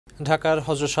ঢাকার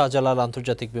হযরত শাহজালাল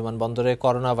আন্তর্জাতিক বিমানবন্দরে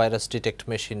করোনা ভাইরাস ডিটেক্ট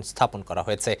মেশিন স্থাপন করা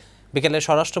হয়েছে। বিকেলে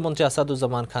স্বরাষ্ট্রমন্ত্রী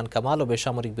আসাদুজ্জামান খান কামাল ও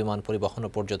বেসামরিক বিমান পরিবহন ও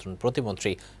পর্যটন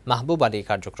প্রতিমন্ত্রী মাহবুব আলী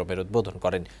কার্যক্রমের উদ্বোধন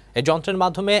করেন। এই যন্ত্রের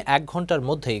মাধ্যমে 1 ঘন্টার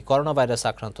মধ্যেই করোনা ভাইরাস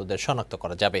আক্রান্তদের শনাক্ত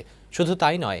করা যাবে। শুধু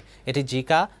তাই নয়, এটি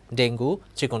জিকা, ডেঙ্গু,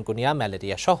 চিকুনগুনিয়া,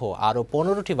 ম্যালেরিয়া সহ আরও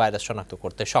 15টি ভাইরাস শনাক্ত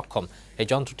করতে সক্ষম। এই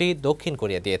যন্ত্রটি দক্ষিণ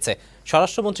কোরিয়া দিয়েছে।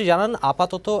 স্বরাষ্ট্রমন্ত্রী জানান,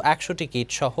 আপাতত 100টি কিট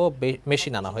সহ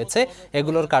মেশিন আনা হয়েছে।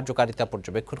 এগুলোর কার্যকারিতা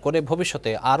পর্যবেক্ষণ করে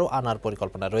ভবিষ্যতে আরও আনার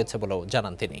পরিকল্পনা রয়েছে বলেও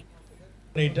জানান তিনি।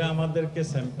 এটা আমাদেরকে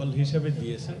স্যাম্পল হিসেবে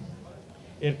দিয়েছেন,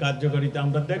 এর কার্যকারিতা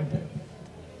আমরা দেখব।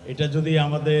 এটা যদি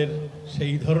আমাদের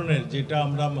সেই ধরনের যেটা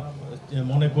আমরা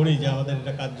মনে করি যে আমাদের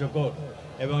এটা কার্যকর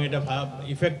এবং এটা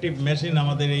ইফেক্টিভ মেশিন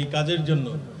আমাদের এই কাজের জন্য,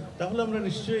 তাহলে আমরা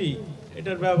নিশ্চয়ই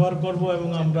এটার ব্যবহার করব এবং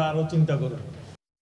আমরা আরও চিন্তা করব।